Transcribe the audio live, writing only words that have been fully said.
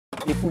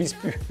les coulisses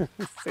puent.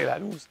 C'est la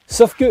loose.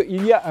 Sauf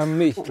qu'il y a un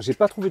mais. J'ai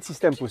pas trouvé de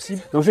système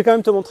possible. Donc je vais quand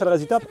même te montrer le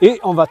résultat. Et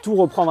on va tout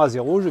reprendre à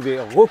zéro. Je vais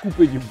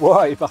recouper du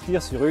bois et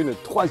partir sur une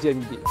troisième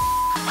idée.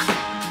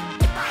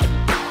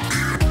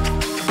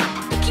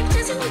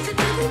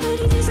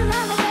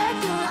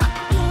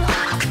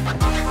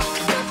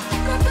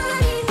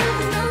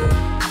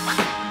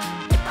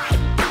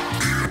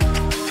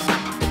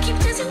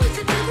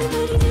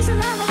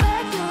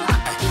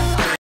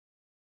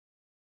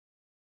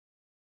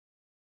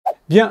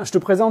 Bien, je te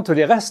présente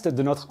les restes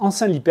de notre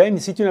ancien lit peigne.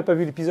 Si tu n'as pas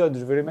vu l'épisode,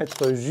 je vais les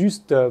mettre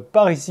juste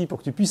par ici pour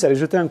que tu puisses aller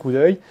jeter un coup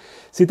d'œil.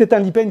 C'était un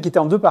lit peigne qui était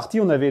en deux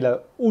parties. On avait le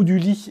haut du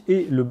lit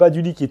et le bas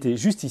du lit qui était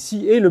juste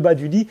ici. Et le bas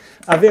du lit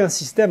avait un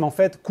système en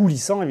fait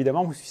coulissant,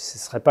 évidemment, ce ne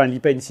serait pas un lit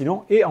peigne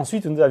sinon. Et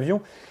ensuite, nous avions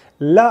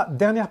la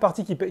dernière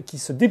partie qui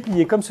se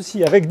dépliait comme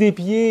ceci avec des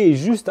pieds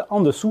juste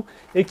en dessous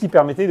et qui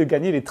permettait de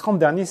gagner les 30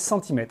 derniers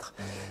centimètres.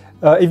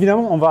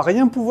 Évidemment, on ne va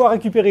rien pouvoir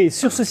récupérer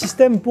sur ce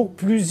système pour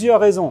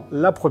plusieurs raisons.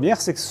 La première,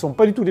 c'est que ce ne sont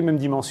pas du tout les mêmes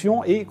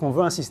dimensions et qu'on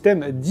veut un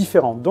système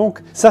différent.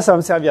 Donc ça va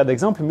me servir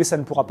d'exemple, mais ça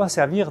ne pourra pas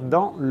servir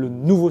dans le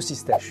nouveau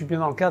système. Je suis bien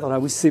dans le cadre là,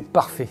 oui, c'est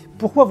parfait.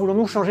 Pourquoi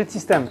voulons-nous changer de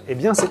système? Eh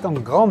bien, c'est en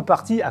grande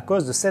partie à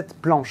cause de cette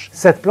planche.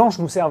 Cette planche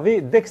nous servait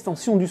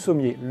d'extension du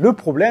sommier. Le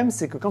problème,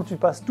 c'est que quand tu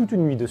passes toute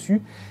une nuit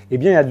dessus, eh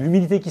bien, il y a de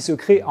l'humidité qui se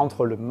crée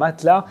entre le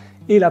matelas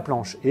et la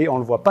planche. Et on ne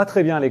le voit pas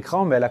très bien à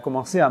l'écran, mais elle a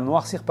commencé à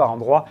noircir par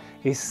endroits.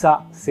 Et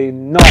ça, c'est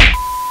non.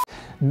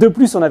 De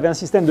plus, on avait un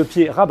système de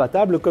pieds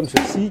rabattable comme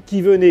ceci,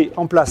 qui venait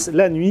en place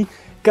la nuit,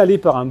 calé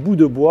par un bout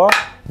de bois.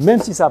 Même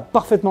si ça a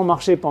parfaitement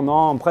marché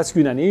pendant presque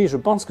une année, je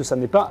pense que ça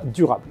n'est pas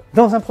durable.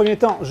 Dans un premier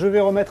temps, je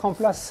vais remettre en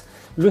place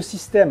le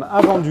système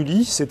avant du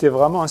lit. C'était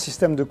vraiment un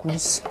système de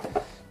coulisses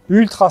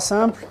ultra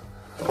simple.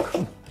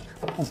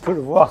 On peut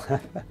le voir.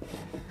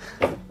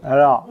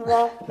 Alors,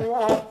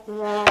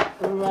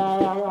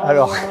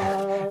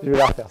 je vais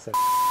la refaire celle.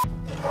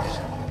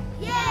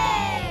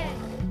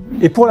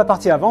 Et pour la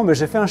partie avant,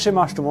 j'ai fait un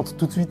schéma, je te montre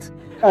tout de suite.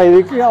 Ah, il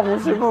est clair mon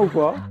schéma ou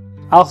quoi?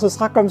 Alors ce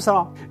sera comme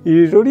ça. Il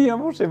est joli hein,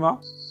 mon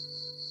schéma.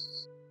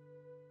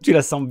 Tu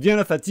la sens bien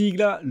la fatigue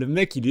là, le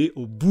mec il est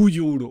au bout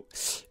du rouleau.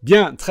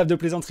 Bien, trêve de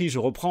plaisanterie, je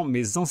reprends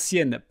mes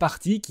anciennes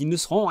parties qui ne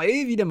seront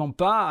évidemment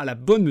pas à la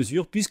bonne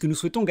mesure puisque nous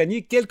souhaitons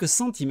gagner quelques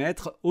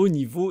centimètres au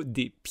niveau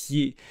des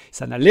pieds.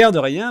 Ça n'a l'air de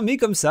rien, mais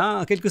comme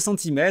ça, quelques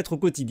centimètres au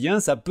quotidien,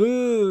 ça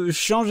peut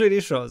changer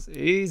les choses.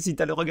 Et si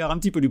tu as le regard un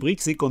petit peu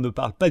lubrique, c'est qu'on ne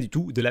parle pas du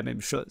tout de la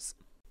même chose.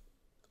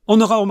 On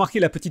aura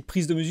remarqué la petite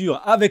prise de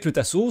mesure avec le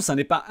tasseau, ça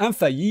n'est pas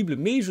infaillible,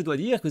 mais je dois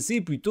dire que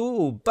c'est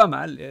plutôt pas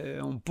mal.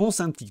 On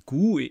ponce un petit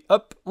coup et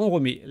hop, on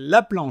remet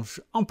la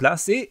planche en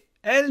place et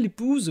elle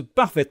épouse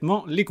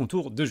parfaitement les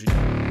contours de Julien.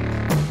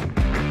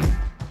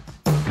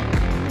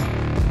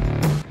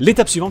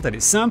 L'étape suivante, elle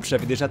est simple,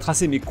 j'avais déjà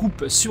tracé mes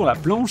coupes sur la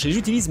planche et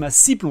j'utilise ma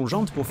scie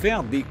plongeante pour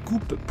faire des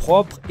coupes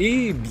propres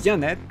et bien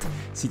nettes.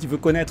 Si tu veux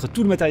connaître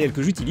tout le matériel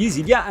que j'utilise,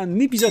 il y a un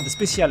épisode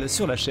spécial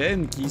sur la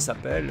chaîne qui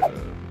s'appelle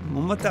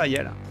mon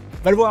matériel.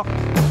 Va le voir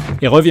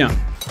et reviens.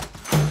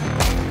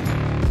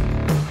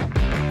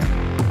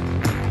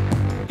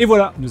 Et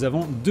voilà, nous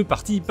avons deux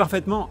parties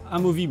parfaitement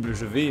amovibles.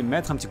 Je vais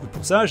mettre un petit coup de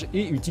ponçage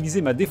et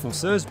utiliser ma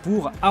défonceuse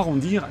pour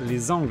arrondir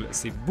les angles.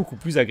 C'est beaucoup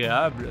plus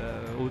agréable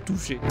au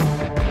toucher.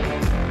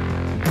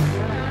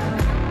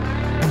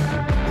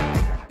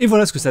 Et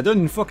voilà ce que ça donne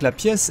une fois que la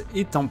pièce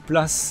est en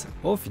place.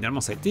 Oh,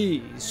 finalement ça a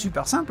été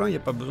super simple, il n'y a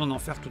pas besoin d'en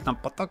faire tout un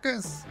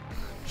pataquès.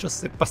 Je ne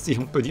sais pas si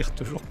on peut dire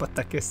toujours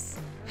pataquès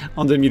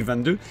en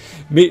 2022,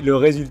 mais le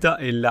résultat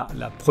est là.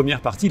 La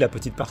première partie, la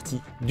petite partie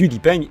du lit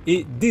peigne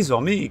est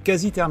désormais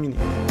quasi terminée.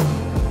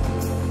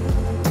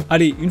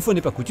 Allez, une fois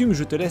n'est pas coutume,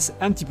 je te laisse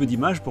un petit peu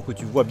d'image pour que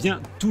tu vois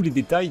bien tous les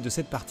détails de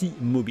cette partie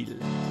mobile.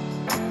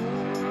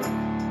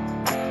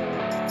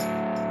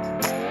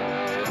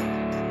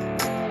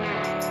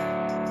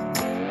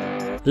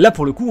 Là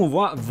pour le coup on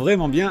voit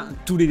vraiment bien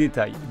tous les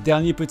détails.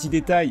 Dernier petit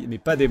détail mais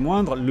pas des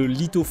moindres, le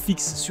litho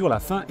fixe sur la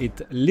fin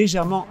est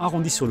légèrement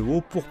arrondi sur le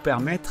haut pour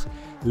permettre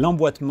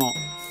l'emboîtement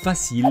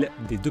facile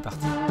des deux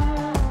parties.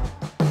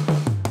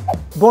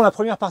 Bon, la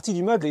première partie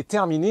du meuble est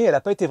terminée, elle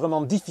n'a pas été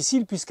vraiment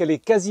difficile puisqu'elle est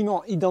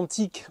quasiment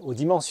identique aux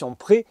dimensions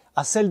près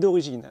à celle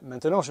d'origine.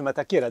 Maintenant, je vais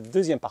m'attaquer à la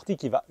deuxième partie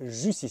qui va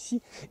juste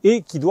ici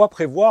et qui doit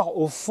prévoir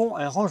au fond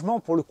un rangement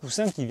pour le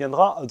coussin qui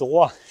viendra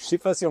droit. Je ne sais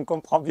pas si on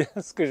comprend bien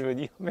ce que je veux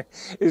dire, mais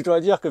je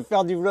dois dire que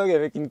faire du vlog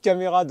avec une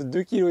caméra de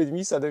 2,5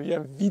 kg, ça devient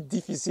vite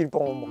difficile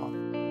pour mon bras.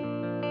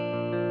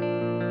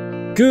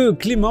 Que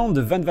Clément de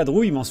Van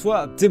Vadrouille m'en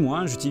soit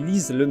témoin,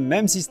 j'utilise le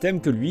même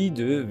système que lui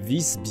de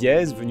vis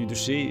biaise venu de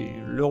chez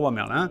Leroy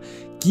Merlin,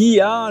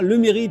 qui a le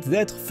mérite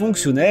d'être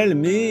fonctionnel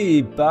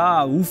mais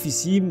pas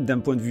oufissime d'un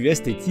point de vue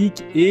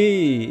esthétique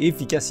et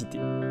efficacité.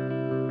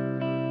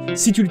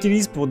 Si tu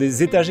l'utilises pour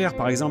des étagères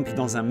par exemple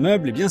dans un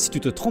meuble, eh bien si tu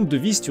te trompes de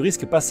vis, tu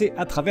risques de passer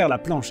à travers la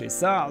planche et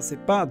ça,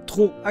 c'est pas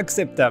trop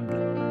acceptable.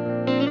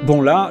 Bon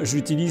là, je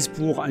l'utilise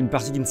pour une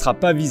partie qui ne sera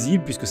pas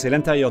visible puisque c'est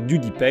l'intérieur du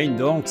lit peigne,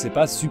 donc c'est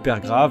pas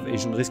super grave et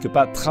je ne risque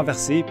pas de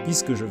traverser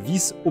puisque je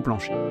visse au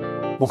plancher.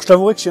 Bon, je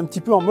t'avouerai que je suis un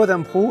petit peu en mode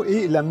impro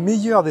et la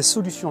meilleure des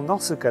solutions dans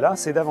ce cas-là,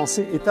 c'est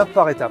d'avancer étape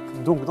par étape.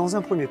 Donc dans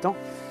un premier temps,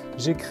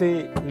 j'ai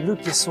créé le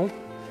caisson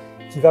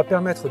qui va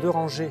permettre de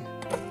ranger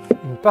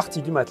une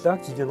partie du matelas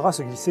qui viendra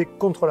se glisser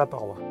contre la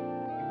paroi.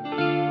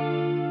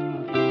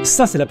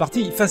 Ça, c'est la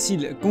partie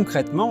facile.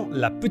 Concrètement,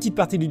 la petite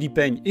partie du lit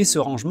peigne et ce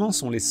rangement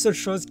sont les seules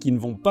choses qui ne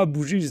vont pas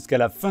bouger jusqu'à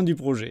la fin du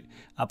projet.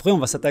 Après, on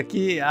va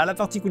s'attaquer à la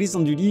partie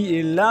coulissante du lit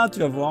et là, tu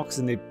vas voir que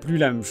ce n'est plus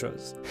la même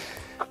chose.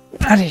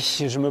 Allez,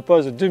 je me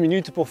pose 2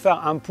 minutes pour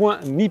faire un point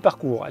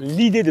mi-parcours.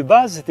 L'idée de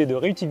base, c'était de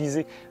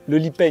réutiliser le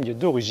lit peigne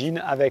d'origine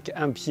avec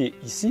un pied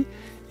ici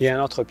et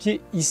un autre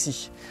pied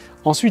ici.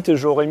 Ensuite,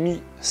 j'aurais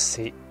mis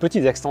ces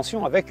petites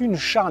extensions avec une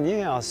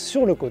charnière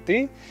sur le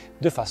côté,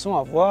 de façon à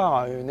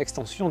avoir une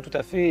extension tout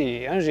à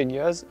fait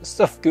ingénieuse,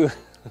 sauf que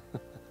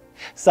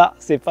ça,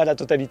 c'est pas la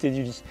totalité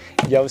du lit.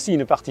 Il y a aussi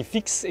une partie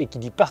fixe, et qui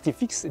dit partie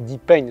fixe dit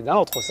peigne dans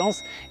l'autre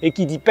sens, et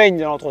qui dit peigne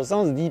dans l'autre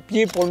sens dit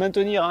pied pour le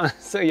maintenir, hein.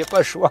 Ça, il n'y a pas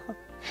le choix.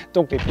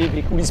 Donc les pieds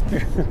ne coulissent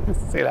plus,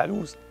 c'est la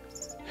loose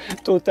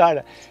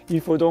totale.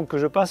 Il faut donc que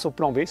je passe au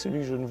plan B,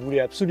 celui que je ne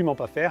voulais absolument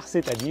pas faire,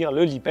 c'est-à-dire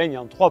le lit peigne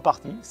en 3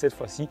 parties. Cette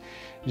fois-ci,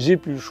 j'ai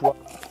plus le choix.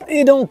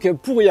 Et donc,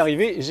 pour y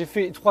arriver, j'ai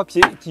fait 3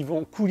 pieds qui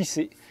vont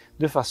coulisser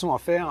de façon à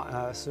faire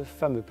ce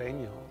fameux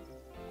peigne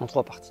en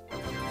 3 parties.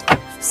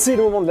 C'est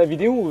le moment de la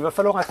vidéo où il va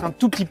falloir être un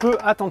tout petit peu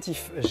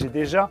attentif. J'ai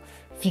déjà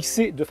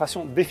fixé de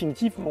façon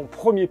définitive mon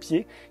premier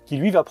pied qui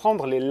lui va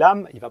prendre les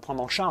lames, il va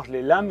prendre en charge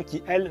les lames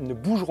qui elles ne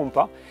bougeront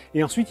pas.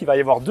 Et ensuite il va y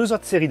avoir 2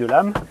 autres séries de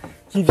lames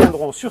qui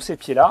viendront sur ces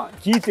pieds là,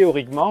 qui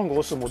théoriquement,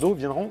 grosso modo,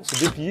 viendront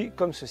se déplier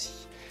comme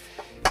ceci.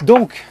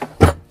 Donc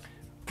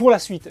pour la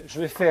suite,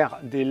 je vais faire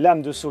des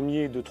lames de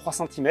sommier de 3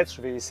 cm,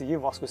 je vais essayer,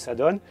 voir ce que ça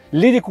donne.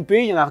 Les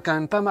découper, il y en a quand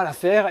même pas mal à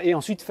faire, et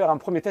ensuite faire un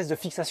premier test de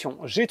fixation.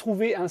 J'ai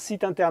trouvé un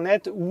site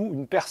internet où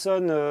une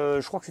personne,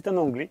 je crois que c'est un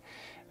Anglais,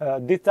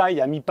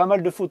 détaille, a mis pas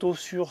mal de photos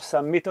sur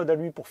sa méthode à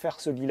lui pour faire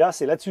ce lit-là.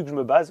 C'est là-dessus que je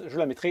me base, je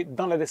la mettrai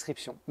dans la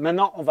description.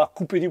 Maintenant, on va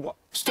couper du bois.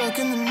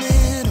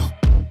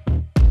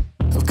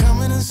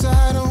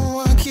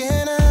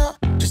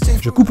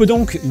 Je coupe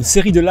donc une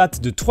série de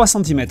lattes de 3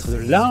 cm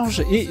de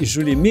large et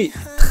je les mets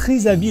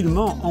très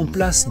habilement en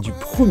place du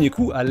premier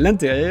coup à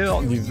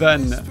l'intérieur du van.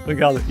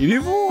 Regarde, il est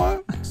bon,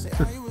 hein?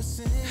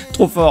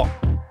 Trop fort.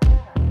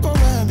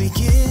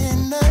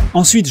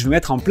 Ensuite, je vais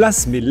mettre en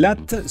place mes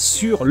lattes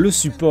sur le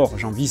support.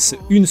 J'en visse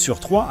une sur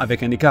 3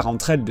 avec un écart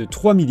entre elles de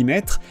 3 mm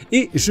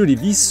et je les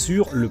visse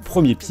sur le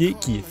premier pied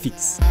qui est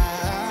fixe.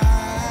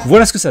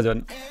 Voilà ce que ça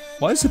donne.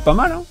 Ouais, c'est pas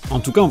mal, hein? En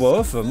tout cas en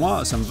voix off,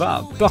 moi ça me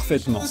va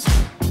parfaitement.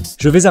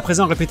 Je vais à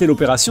présent répéter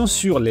l'opération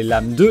sur les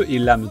lames 2 et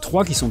lame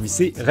 3 qui sont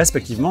vissées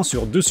respectivement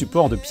sur 2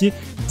 supports de pieds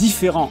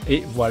différents.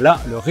 Et voilà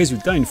le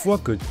résultat une fois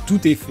que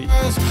tout est fait.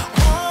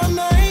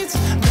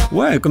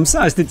 Ouais, comme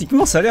ça,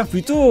 esthétiquement, ça a l'air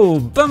plutôt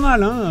pas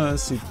mal, hein.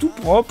 C'est tout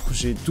propre,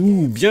 j'ai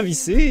tout bien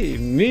vissé,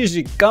 mais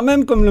j'ai quand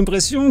même comme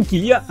l'impression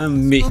qu'il y a un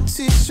mais.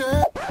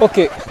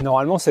 Ok,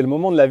 normalement c'est le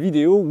moment de la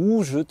vidéo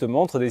où je te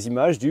montre des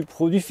images du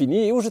produit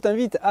fini et où je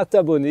t'invite à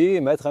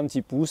t'abonner, mettre un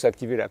petit pouce,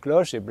 activer la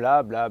cloche et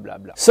bla bla bla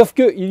bla. Sauf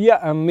qu'il y a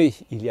un mais,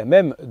 il y a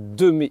même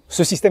 2 mais.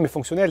 Ce système est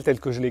fonctionnel tel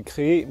que je l'ai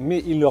créé,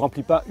 mais il ne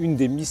remplit pas une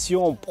des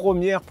missions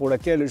premières pour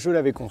laquelle je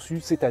l'avais conçu,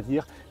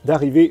 c'est-à-dire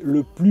d'arriver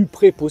le plus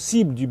près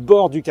possible du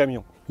bord du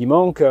camion. Il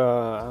manque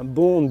un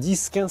bon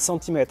 10-15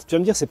 cm. Tu vas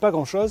me dire, c'est pas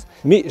grand chose,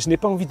 mais je n'ai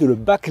pas envie de le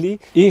bâcler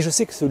et je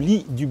sais que ce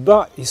lit du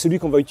bas est celui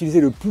qu'on va utiliser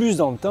le plus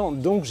dans le temps,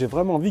 donc j'ai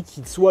vraiment envie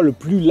qu'il soit le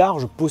plus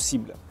large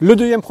possible. Le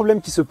deuxième problème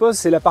qui se pose,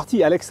 c'est la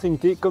partie à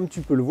l'extrémité. Comme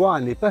tu peux le voir,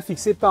 elle n'est pas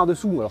fixée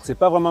par-dessous. Alors c'est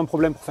pas vraiment un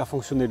problème pour faire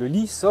fonctionner le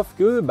lit, sauf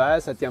que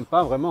ça tient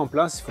pas vraiment en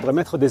place. Il faudrait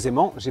mettre des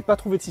aimants. J'ai pas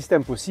trouvé de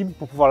système possible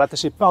pour pouvoir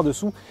l'attacher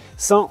par-dessous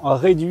sans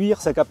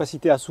réduire sa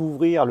capacité à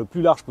s'ouvrir le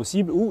plus large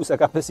possible ou sa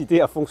capacité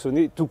à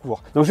fonctionner tout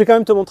court. Donc je vais quand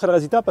même te montrer le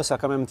résultat parce que ça a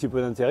quand même un petit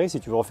peu d'intérêt. Si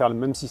tu veux refaire le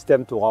même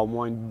système, tu auras au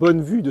moins une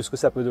bonne vue de ce que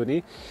ça peut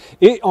donner.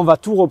 Et on va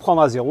tout reprendre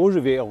à zéro. Je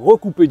vais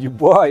recouper du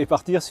bois et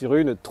partir sur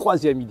une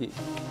troisième idée.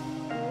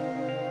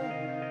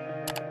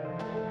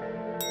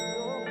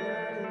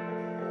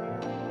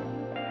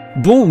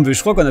 Bon, je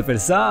crois qu'on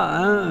appelle ça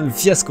un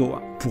fiasco.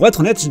 Pour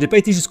être honnête, je n'ai pas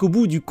été jusqu'au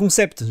bout du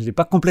concept, je n'ai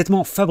pas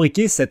complètement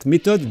fabriqué cette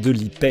méthode de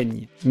lit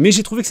peigne. Mais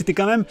j'ai trouvé que c'était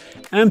quand même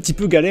un petit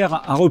peu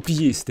galère à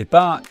replier, c'était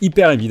pas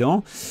hyper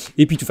évident.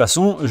 Et puis de toute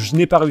façon, je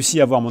n'ai pas réussi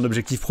à avoir mon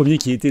objectif premier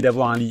qui était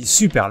d'avoir un lit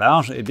super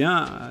large. Eh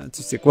bien,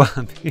 tu sais quoi,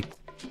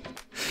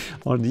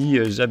 on dit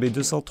jamais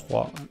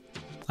 203.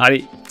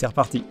 Allez, c'est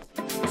reparti.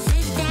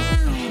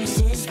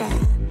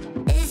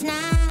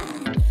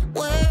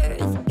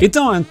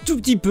 Étant un tout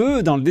petit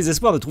peu dans le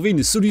désespoir de trouver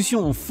une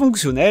solution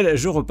fonctionnelle,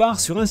 je repars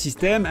sur un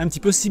système un petit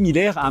peu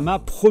similaire à ma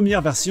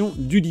première version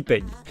du lit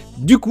peigne.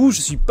 Du coup,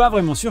 je suis pas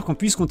vraiment sûr qu'on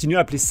puisse continuer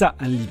à appeler ça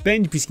un lit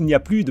peigne puisqu'il n'y a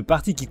plus de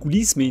partie qui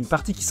coulisse mais une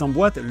partie qui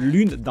s'emboîte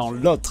l'une dans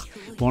l'autre.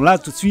 Bon là,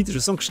 tout de suite, je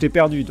sens que je t'ai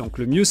perdu, donc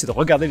le mieux c'est de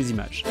regarder les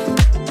images.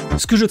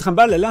 Ce que je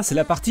trimballe là, c'est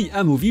la partie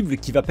amovible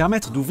qui va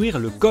permettre d'ouvrir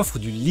le coffre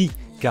du lit.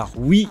 Car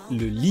oui,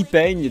 le lit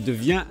peigne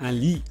devient un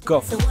lit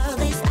coffre.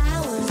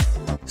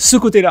 Ce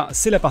côté-là,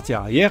 c'est la partie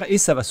arrière et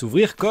ça va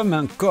s'ouvrir comme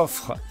un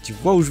coffre. Tu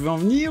vois où je veux en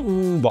venir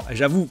ou... Bon,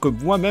 j'avoue que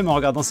moi-même en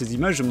regardant ces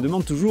images, je me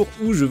demande toujours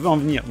où je veux en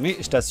venir, mais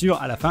je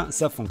t'assure, à la fin,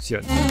 ça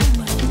fonctionne.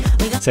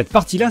 Cette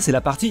partie-là, c'est la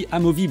partie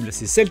amovible,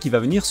 c'est celle qui va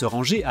venir se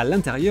ranger à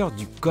l'intérieur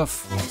du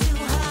coffre.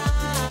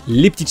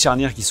 Les petites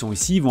charnières qui sont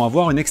ici vont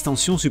avoir une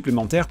extension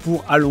supplémentaire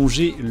pour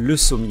allonger le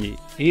sommier.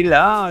 Et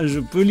là,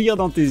 je peux lire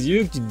dans tes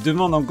yeux que tu te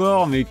demandes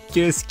encore, mais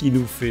qu'est-ce qu'il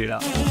nous fait là ?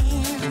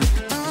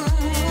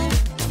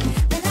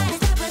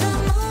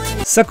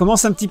 Ça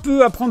commence un petit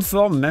peu à prendre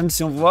forme, même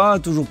si on voit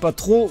toujours pas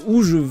trop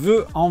où je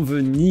veux en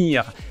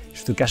venir.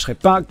 Je te cacherai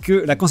pas que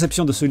la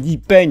conception de ce lit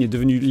peigne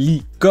devenu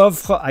lit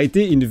coffre a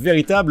été une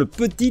véritable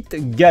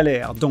petite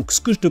galère. Donc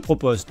ce que je te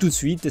propose tout de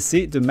suite,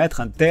 c'est de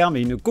mettre un terme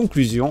et une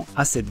conclusion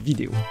à cette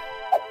vidéo.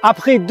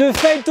 Après 2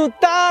 fails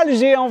totales,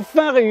 j'ai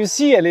enfin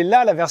réussi. Elle est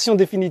là, la version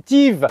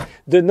définitive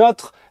de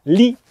notre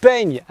lit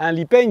peigne. Un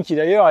lit peigne qui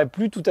d'ailleurs est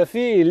plus tout à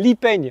fait lit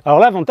peigne. Alors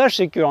l'avantage,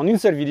 c'est qu'en une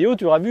seule vidéo,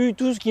 tu auras vu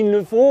tout ce qu'il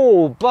ne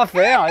faut pas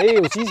faire et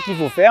aussi ce qu'il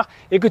faut faire,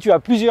 et que tu as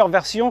plusieurs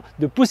versions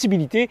de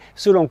possibilités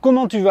selon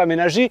comment tu veux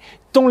aménager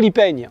ton lit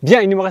peigne. Bien,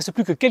 il ne me reste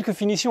plus que quelques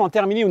finitions à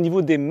terminer au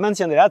niveau des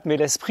maintiens des lattes, mais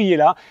l'esprit est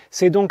là.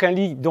 C'est donc un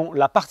lit dont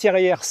la partie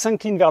arrière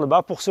s'incline vers le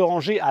bas pour se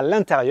ranger à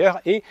l'intérieur,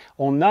 et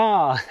on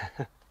a...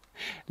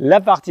 la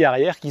partie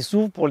arrière qui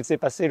s'ouvre pour laisser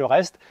passer le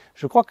reste.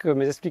 Je crois que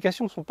mes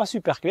explications ne sont pas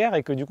super claires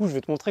et que du coup je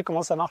vais te montrer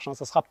comment ça marche,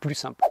 ça sera plus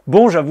simple.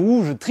 Bon,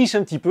 j'avoue, je triche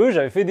un petit peu,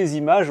 j'avais fait des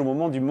images au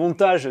moment du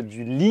montage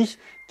du lit,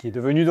 qui est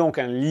devenu donc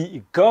un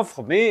lit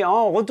coffre, mais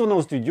en retournant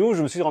au studio,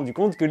 je me suis rendu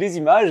compte que les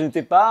images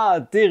n'étaient pas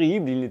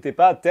terribles, ils n'étaient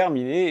pas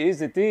terminés et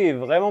c'était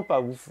vraiment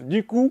pas ouf.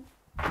 Du coup,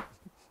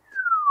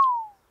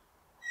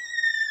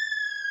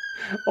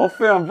 on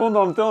fait un bond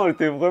dans le temps, elle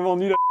était vraiment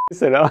nulle à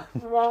celle-là.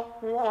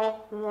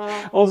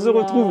 On se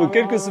retrouve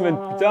quelques semaines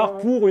plus tard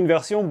pour une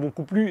version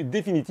beaucoup plus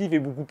définitive et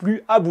beaucoup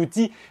plus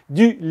aboutie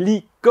du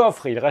lit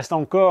coffre. Il reste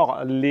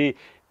encore les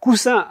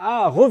coussins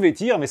à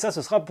revêtir, mais ça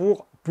ce sera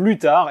pour plus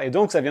tard et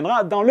donc ça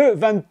viendra dans le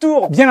 20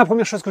 tours. Bien, la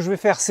première chose que je vais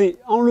faire, c'est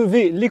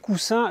enlever les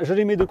coussins. Je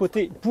les mets de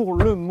côté pour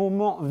le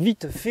moment,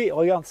 vite fait.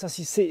 Regarde ça,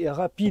 si c'est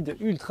rapide,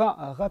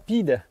 ultra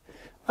rapide.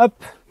 Hop,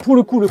 pour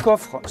le coup le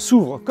coffre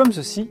s'ouvre comme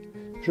ceci.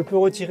 Je peux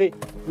retirer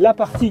la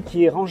partie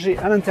qui est rangée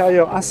à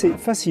l'intérieur assez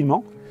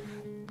facilement.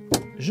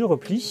 Je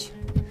replie.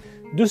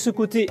 De ce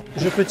côté,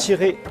 je peux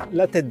tirer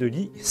la tête de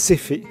lit, c'est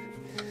fait.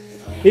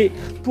 Et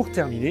pour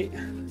terminer,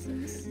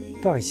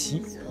 par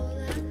ici,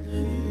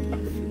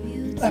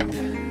 hop,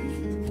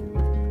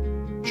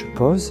 je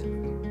pose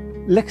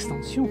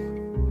l'extension.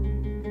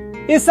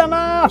 Et ça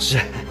marche!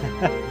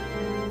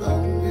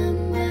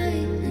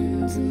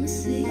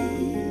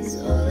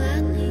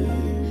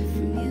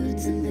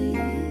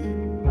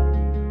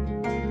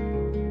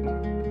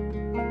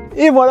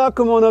 Et voilà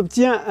comment on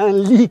obtient un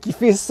lit qui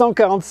fait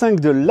 145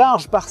 de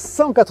large par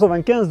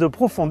 195 de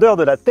profondeur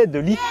de la tête de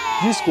lit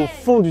jusqu'au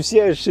fond du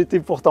siège. C'était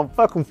pourtant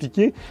pas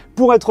compliqué.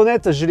 Pour être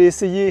honnête, je l'ai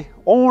essayé,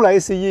 on l'a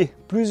essayé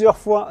plusieurs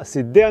fois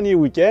ces derniers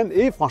week-ends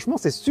et franchement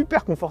c'est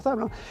super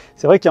confortable.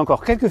 C'est vrai qu'il y a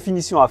encore quelques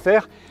finitions à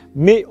faire,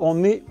 mais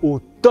on est au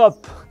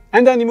top.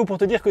 Un dernier mot pour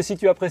te dire que si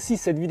tu apprécies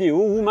cette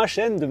vidéo ou ma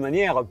chaîne de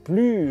manière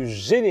plus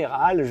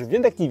générale, je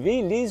viens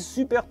d'activer les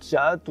super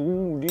chats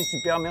ou les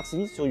super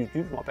merci sur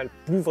YouTube, je ne me rappelle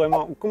plus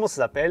vraiment comment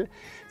ça s'appelle.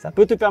 Ça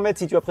peut te permettre,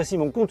 si tu apprécies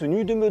mon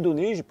contenu, de me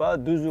donner, je sais pas,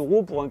 2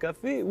 € pour un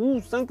café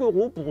ou 5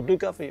 € pour 2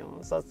 cafés.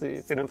 Ça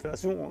c'est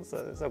l'inflation,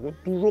 ça coûte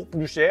toujours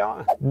plus cher.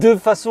 De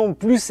façon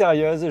plus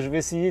sérieuse, je vais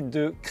essayer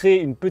de créer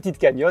une petite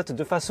cagnotte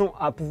de façon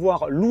à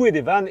pouvoir louer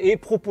des vannes et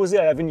proposer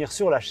à l'avenir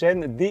sur la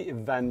chaîne des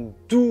van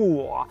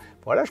tours.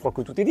 Voilà, je crois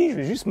que tout est dit, je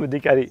vais juste me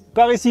décaler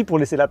par ici pour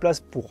laisser la place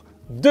pour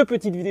 2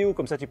 petites vidéos,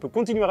 comme ça tu peux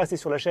continuer à rester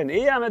sur la chaîne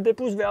et à mettre des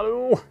pouces vers le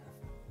haut.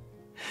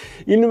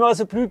 Il ne me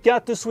reste plus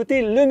qu'à te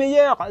souhaiter le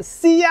meilleur.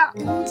 See ya!